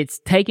 It's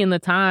taking the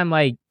time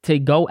to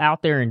go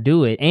out there and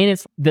do it. And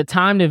it's the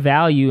time to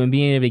value and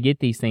being able to get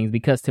these things.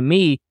 Because to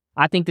me,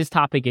 I think this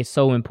topic is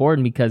so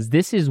important because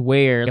this is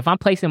where, if I'm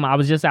placing I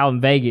was just out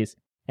in Vegas,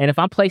 and if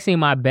I'm placing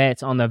my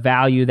bets on the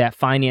value that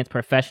finance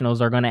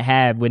professionals are going to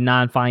have with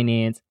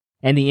non-finance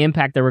and the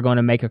impact that we're going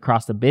to make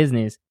across the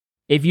business,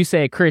 if you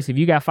said, Chris, if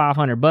you got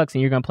 $500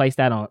 and you're going to place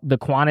that on the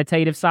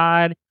quantitative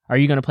side, are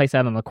you going to place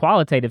that on the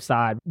qualitative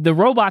side? The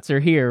robots are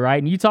here,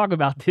 right? And you talk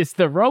about this.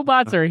 The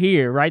robots are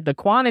here, right? The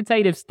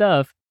quantitative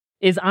stuff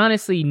is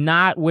honestly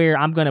not where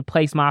I'm going to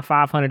place my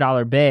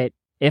 $500 bet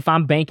if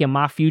I'm banking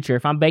my future,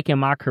 if I'm banking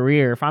my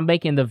career, if I'm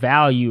banking the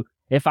value,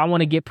 if I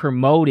want to get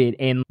promoted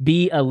and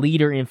be a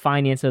leader in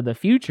finance of the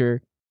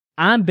future.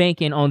 I'm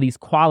banking on these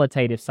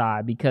qualitative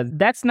side because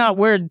that's not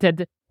where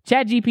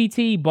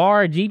ChatGPT,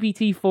 Bar,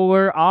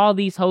 GPT-4, all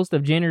these hosts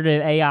of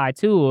generative AI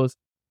tools,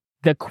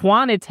 the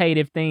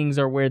quantitative things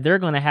are where they're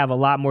going to have a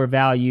lot more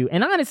value.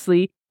 And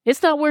honestly,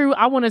 it's not where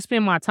I want to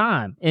spend my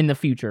time in the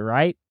future,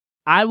 right?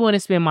 I want to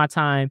spend my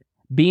time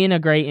being a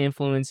great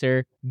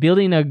influencer,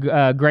 building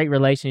great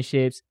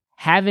relationships,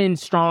 having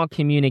strong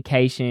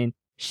communication,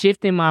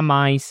 shifting my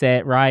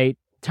mindset, right?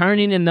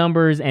 Turning the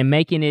numbers and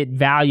making it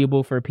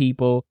valuable for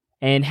people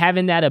and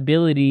having that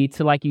ability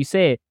to, like you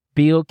said,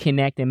 build,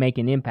 connect, and make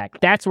an impact.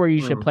 That's where you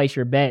should place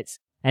your bets.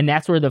 And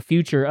that's where the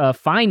future of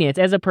finance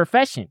as a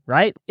profession,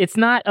 right? It's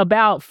not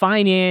about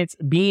finance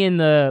being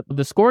the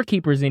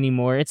scorekeepers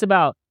anymore. It's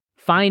about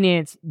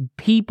finance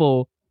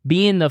people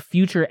being the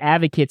future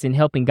advocates and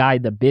helping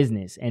guide the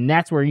business. And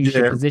that's where you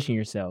should position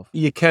yourself.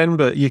 You can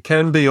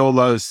be all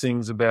those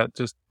things about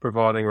just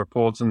providing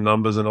reports and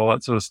numbers and all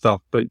that sort of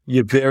stuff, but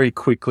you're very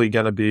quickly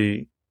going to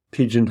be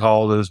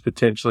pigeonholed as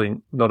potentially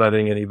not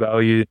adding any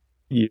value.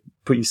 You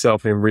put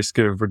yourself in risk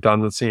of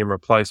redundancy and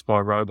replaced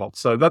by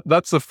robots. So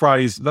that's the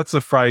phrase of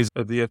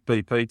the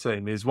FBP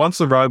team is once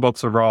the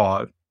robots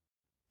arrive,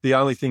 the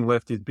only thing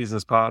left is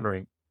business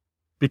partnering.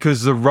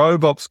 Because the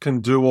robots can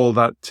do all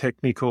that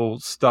technical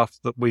stuff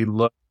that we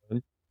learn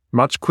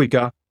much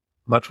quicker,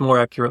 much more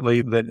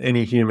accurately than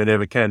any human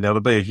ever can. Now,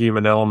 there'll be a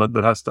human element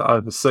that has to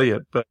oversee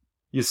it, but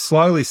you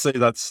slowly see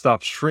that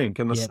stuff shrink.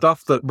 And the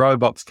stuff that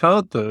robots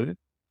can't do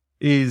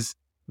is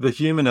the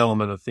human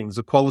element of things,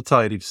 the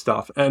qualitative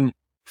stuff. And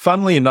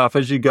funnily enough,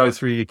 as you go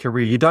through your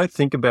career, you don't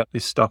think about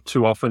this stuff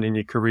too often in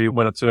your career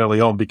when it's early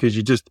on because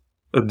you're just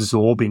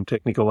absorbing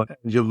technical.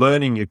 You're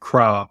learning your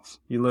craft.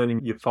 You're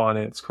learning your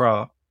finance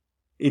craft.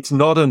 It's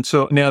not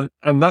until now,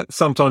 and that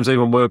sometimes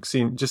even works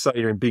in, just say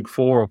you're in Big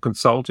Four or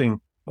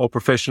consulting or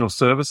professional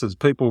services.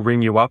 People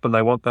ring you up and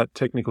they want that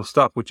technical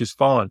stuff, which is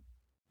fine.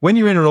 When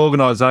you're in an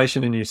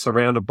organization and you're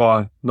surrounded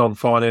by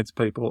non-finance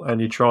people and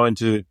you're trying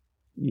to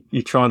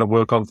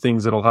work on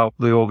things that'll help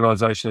the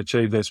organization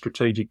achieve their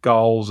strategic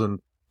goals and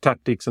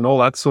tactics and all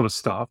that sort of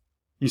stuff,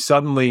 you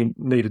suddenly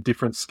need a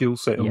different skill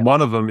set. And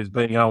one of them is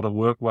being able to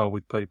work well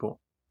with people.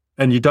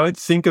 And you don't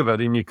think of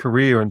it in your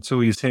career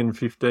until you're 10,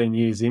 15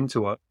 years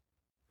into it.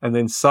 And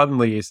then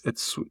suddenly it's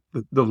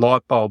the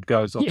light bulb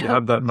goes off. You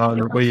have that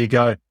moment where you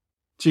go,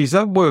 geez,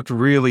 that worked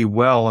really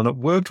well. And it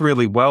worked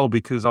really well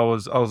because I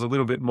was a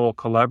little bit more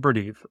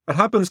collaborative. It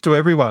happens to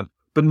everyone,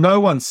 but no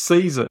one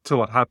sees it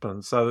till it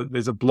happens. So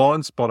there's a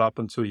blind spot up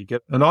until you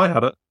get, and I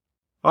had it.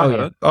 I had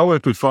it. I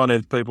worked with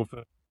finance people for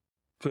the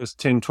first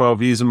 10,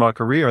 12 years of my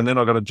career. And then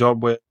I got a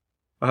job where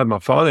I had my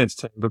finance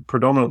team, but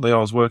predominantly I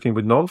was working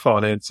with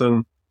non-finance.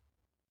 And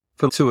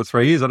for 2 or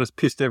 3 years, I just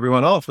pissed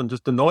everyone off and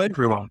just annoyed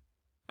everyone.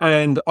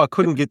 And I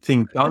couldn't get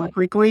things done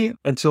quickly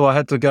until I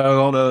had to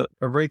go on a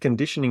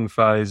reconditioning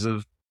phase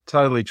of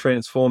totally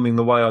transforming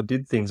the way I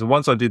did things. And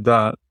once I did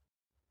that,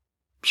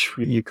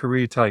 your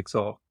career takes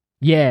off.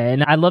 Yeah,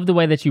 and I love the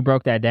way that you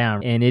broke that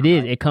down. And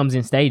it comes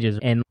in stages.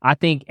 And I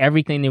think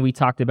everything that we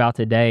talked about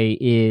today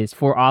is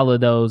for all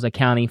of those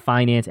accounting,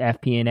 finance,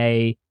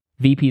 FP&A,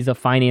 VPs of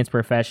finance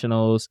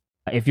professionals.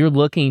 If you're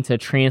looking to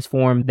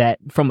transform that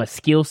from a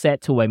skill set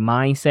to a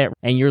mindset,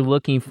 and you're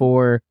looking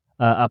for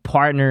a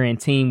partner and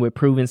team with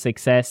proven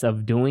success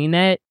of doing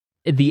that,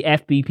 the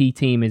FBP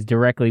team is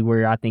directly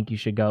where I think you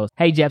should go.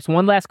 Hey, Jeps,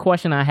 one last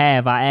question I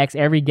have. I ask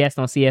every guest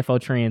on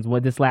CFO Trends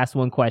with this last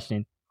one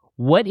question.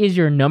 What is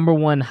your number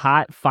one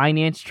hot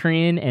finance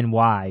trend and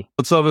why?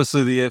 It's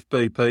obviously the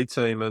FBP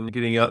team and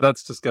getting out.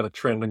 That's just going to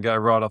trend and go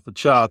right off the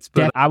charts.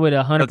 But I would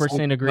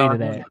 100% agree to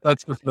that.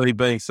 That's just me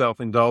being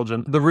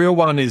self-indulgent. The real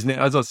one is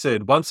now, as I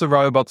said, once the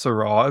robots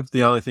arrive,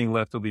 the only thing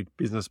left will be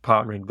business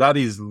partnering. That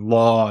is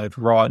live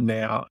right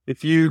now.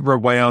 If you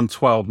rewound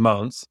 12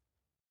 months,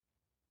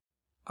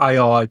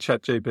 AI,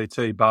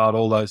 ChatGPT, BARD,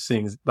 all those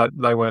things,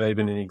 they weren't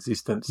even in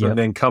existence. And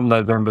then come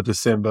November,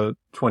 December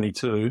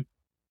 22,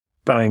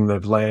 bang,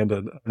 they've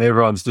landed. And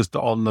everyone's just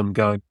on them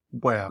going,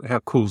 wow, how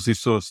cool is this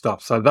sort of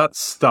stuff? So that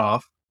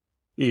stuff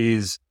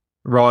is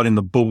right in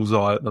the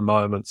bullseye at the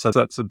moment. So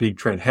that's a big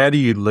trend. How do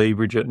you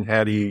leverage it and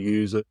how do you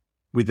use it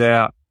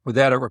without it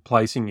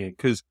replacing you?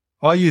 Because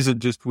I use it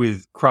just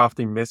with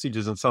crafting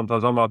messages, and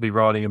sometimes I might be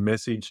writing a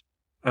message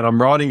and I'm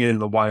writing it in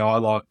the way I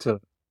like to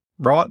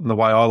write, and the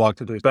way I like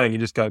to do is bang, you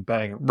just go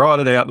bang, write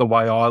it out the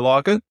way I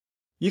like it.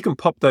 You can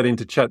pop that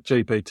into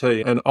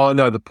ChatGPT, and I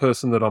know the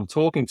person that I'm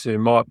talking to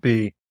might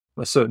be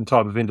a certain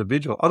type of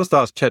individual. I just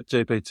ask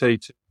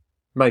ChatGPT to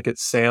make it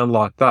sound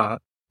like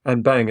that,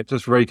 and bang, it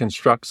just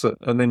reconstructs it.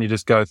 And then you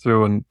just go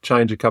through and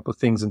change a couple of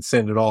things and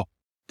send it off.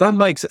 That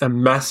makes a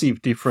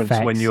massive difference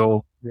when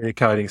you're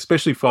communicating,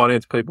 especially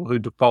finance people who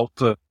default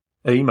to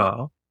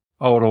email.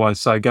 I would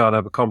always say, go and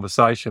have a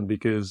conversation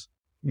because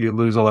you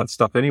lose all that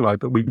stuff anyway.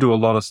 But we do a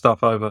lot of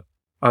stuff over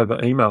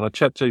email. A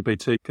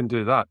ChatGPT can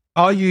do that.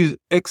 I use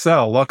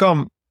Excel. Like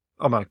I'm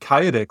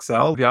okay at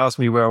Excel. If you ask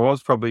me where I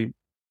was, probably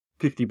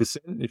 50%.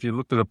 If you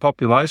looked at a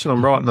population,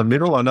 I'm right in the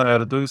middle. I know how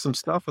to do some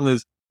stuff, and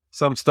there's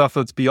some stuff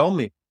that's beyond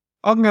me.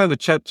 I can go to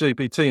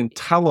ChatGPT and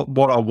tell it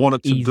what I want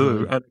it to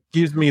do, and it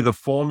gives me the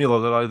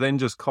formula that I then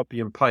just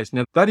copy and paste.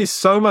 Now, that is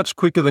so much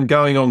quicker than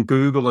going on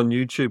Google and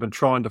YouTube and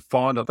trying to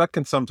find it. That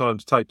can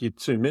sometimes take you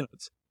 2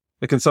 minutes.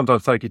 It can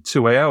sometimes take you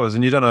 2 hours,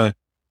 and you don't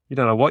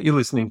know what you're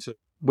listening to.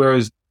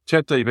 Whereas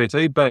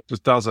ChatGPT, bang,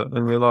 just does it,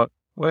 and we're like,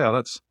 wow,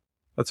 that's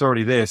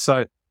already there.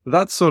 So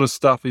that sort of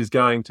stuff is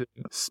going to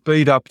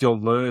speed up your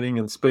learning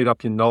and speed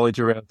up your knowledge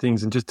around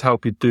things and just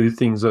help you do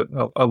things a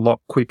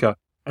lot quicker.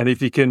 And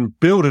if you can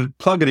build it,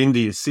 plug it into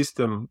your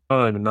system, I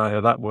don't even know how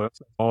that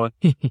works. On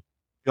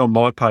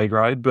my pay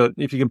grade, but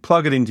if you can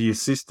plug it into your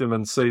system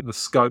and see the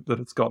scope that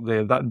it's got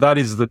there, that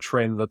is the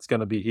trend that's going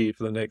to be here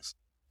for the next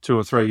 2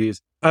 or 3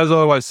 years. As I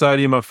always say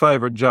to you, my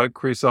favourite joke,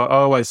 Chris, I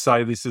always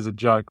say this is a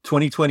joke.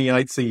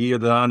 2028's the year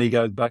that Arnie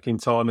goes back in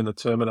time in the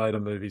Terminator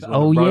movies.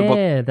 Oh,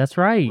 yeah, that's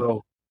right.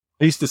 Well,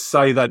 I used to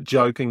say that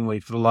jokingly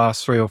for the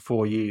last 3 or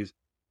 4 years.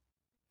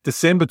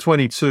 December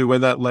 22, when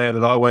that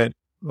landed, I went,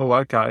 oh,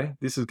 okay,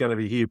 this is going to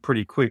be here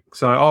pretty quick.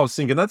 So I was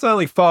thinking, that's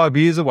only 5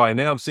 years away.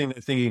 Now I'm sitting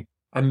there thinking,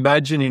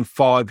 imagine in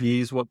 5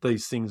 years what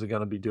these things are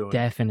going to be doing.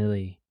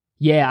 Definitely.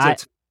 Yeah. So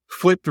it's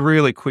flipped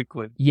really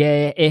quickly.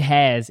 Yeah, it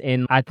has.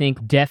 And I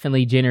think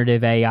definitely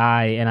generative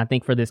AI, and I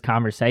think for this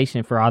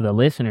conversation for all the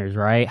listeners,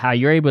 right, how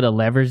you're able to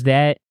leverage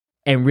that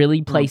and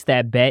really place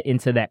that bet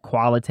into that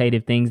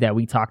qualitative things that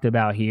we talked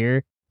about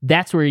here.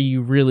 That's where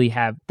you really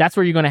that's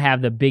where you're going to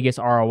have the biggest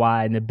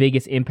ROI and the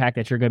biggest impact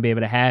that you're going to be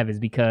able to have, is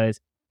because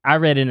I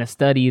read in a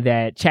study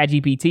that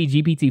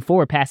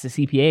GPT-4 passed the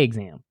CPA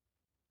exam.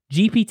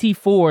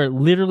 GPT-4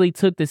 literally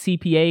took the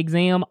CPA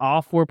exam,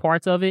 all 4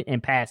 parts of it,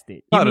 and passed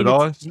it. Not at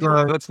all.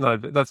 That's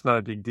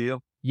no big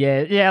deal.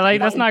 Yeah,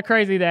 like that's not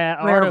crazy that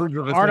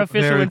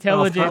artificial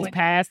intelligence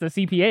passed the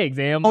CPA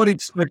exam. I would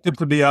expect it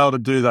to be able to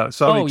do that.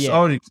 So I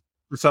would expect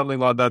something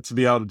like that to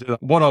be able to do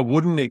that. What I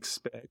wouldn't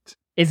expect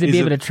Is to be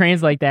able to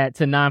translate that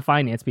to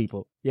non-finance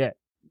people. Yeah.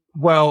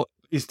 Well,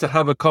 is to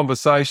have a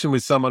conversation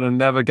with someone and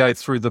navigate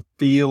through the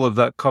feel of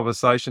that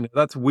conversation.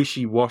 That's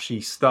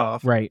wishy-washy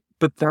stuff. Right.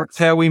 But that's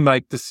how we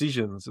make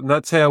decisions. And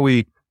that's how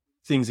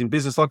things in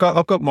business. Like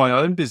I've got my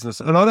own business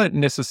and I don't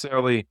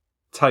necessarily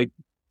take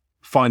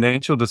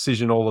financial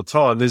decision all the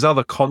time. There's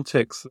other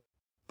contexts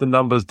the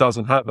numbers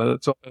doesn't have.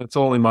 It's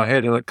all in my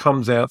head and it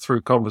comes out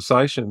through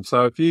conversation.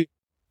 So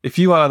if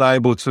you aren't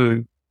able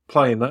to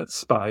play in that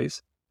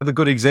space, a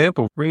good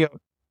example, ring up,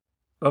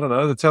 I don't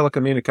know, the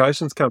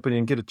telecommunications company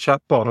and get a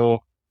chatbot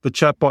or the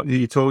chatbot that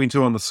you're talking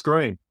to on the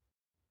screen.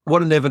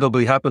 What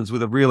inevitably happens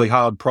with a really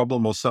hard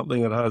problem or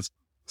something that has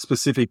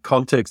specific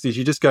context is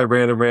you just go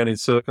round and round in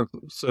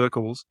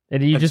circles.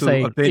 And you just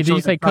say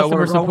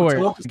customer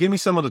support. Give me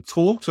someone to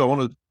talk to. I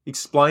want to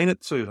explain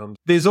it to them.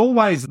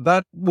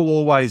 That will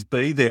always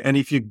be there. And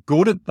if you're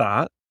good at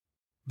that,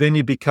 then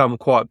you become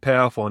quite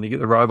powerful and you get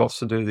the robots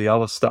to do the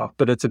other stuff.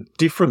 But it's a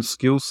different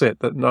skill set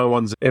that no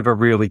one's ever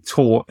really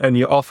taught. And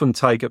you often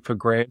take it for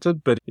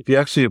granted. But if you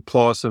actually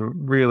apply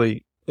some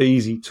really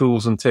easy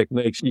tools and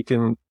techniques, you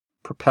can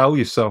propel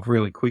yourself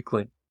really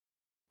quickly.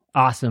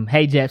 Awesome.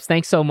 Hey, Jeps,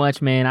 thanks so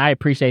much, man. I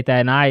appreciate that.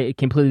 And I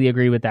completely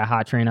agree with that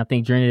hot trend. I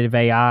think generative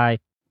AI,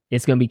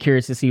 it's going to be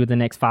curious to see what the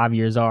next 5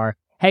 years are.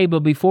 Hey,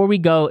 but before we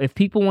go, if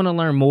people want to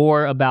learn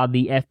more about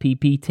the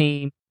FPP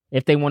team,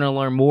 if they want to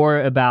learn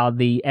more about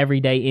the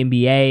Everyday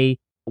MBA,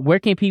 where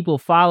can people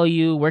follow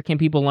you? Where can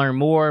people learn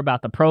more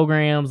about the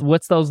programs?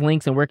 What's those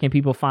links and where can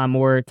people find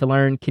more to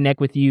learn, connect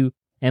with you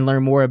and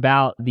learn more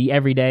about the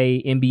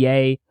Everyday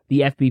MBA, the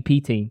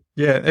FPP team?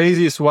 Yeah,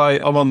 easiest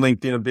way, I'm on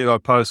LinkedIn a bit. I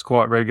post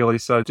quite regularly,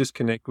 so just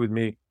connect with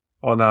me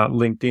on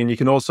LinkedIn. You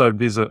can also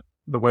visit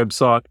the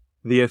website,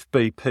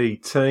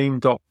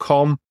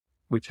 thefbpteam.com,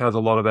 which has a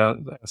lot of our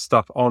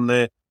stuff on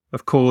there.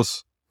 Of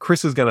course,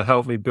 Chris is going to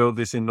help me build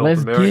this in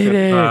North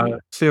America.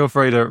 Feel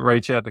free to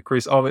reach out to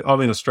Chris.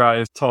 I'm in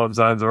Australia. Time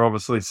zones are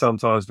obviously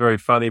sometimes very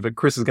funny, but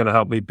Chris is going to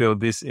help me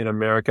build this in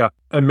America.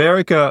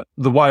 America,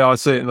 the way I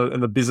see it in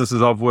the businesses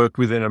I've worked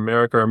with in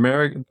America,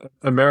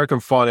 American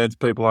finance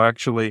people are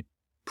actually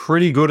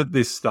pretty good at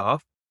this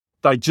stuff.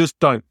 They just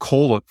don't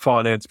call it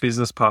finance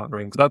business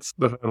partnering. That's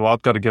the hurdle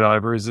I've got to get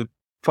over, is that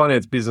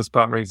finance business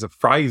partnering is a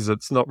phrase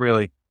that's not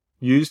really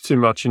used too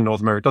much in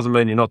North America. Doesn't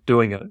mean you're not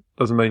doing it.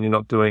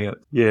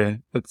 Yeah,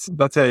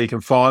 that's how you can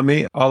find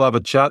me. I'll have a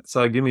chat.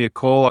 So give me a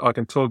call. I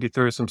can talk you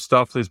through some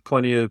stuff. There's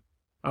plenty of,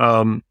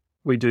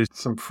 we do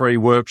some free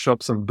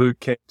workshops and boot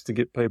camps to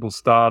get people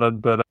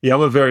started. But yeah,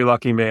 I'm a very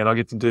lucky man. I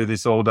get to do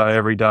this all day,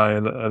 every day.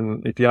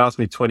 And if you asked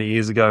me 20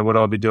 years ago, would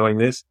I be doing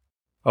this?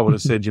 I would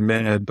have said you're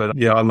mad. But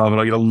yeah, I love it.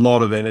 I get a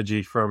lot of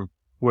energy from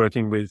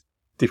working with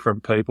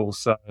different people.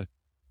 So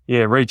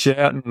yeah, reach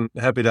out and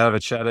happy to have a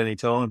chat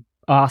anytime.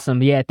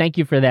 Awesome. Yeah, thank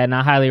you for that. And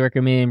I highly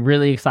recommend,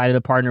 really excited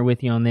to partner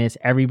with you on this.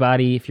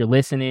 Everybody, if you're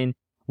listening,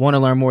 want to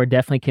learn more,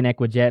 definitely connect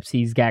with Jeps.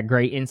 He's got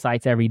great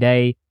insights every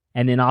day.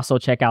 And then also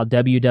check out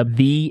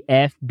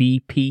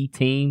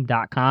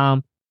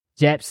www.thefbpteam.com.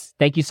 Jeps,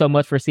 thank you so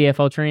much for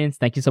CFO Trends.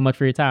 Thank you so much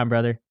for your time,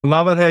 brother.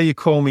 Love it how you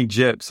call me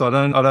Jeps. I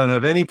don't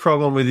have any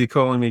problem with you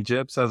calling me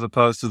Jeps as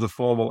opposed to the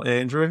formal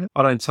Andrew.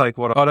 I don't take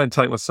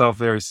myself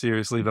very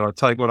seriously, but I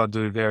take what I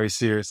do very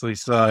seriously.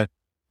 So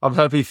I'm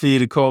happy for you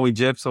to call me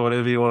Jeps or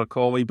whatever you want to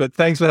call me. But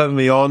thanks for having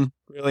me on.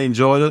 Really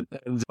enjoyed it.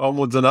 And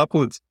onwards and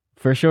upwards.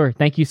 For sure.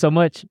 Thank you so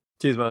much.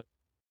 Cheers, mate.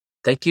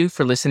 Thank you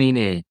for listening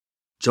in.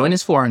 Join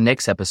us for our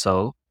next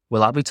episode,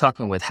 where I'll be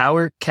talking with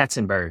Howard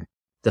Katzenberg,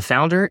 the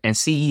founder and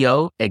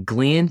CEO at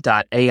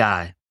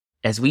Glen.ai,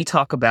 as we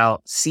talk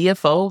about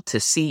CFO to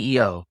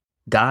CEO,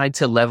 Guide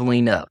to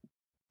Leveling Up.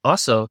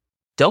 Also,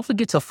 don't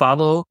forget to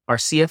follow our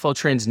CFO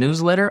Trends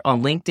newsletter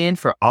on LinkedIn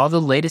for all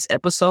the latest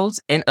episodes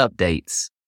and updates.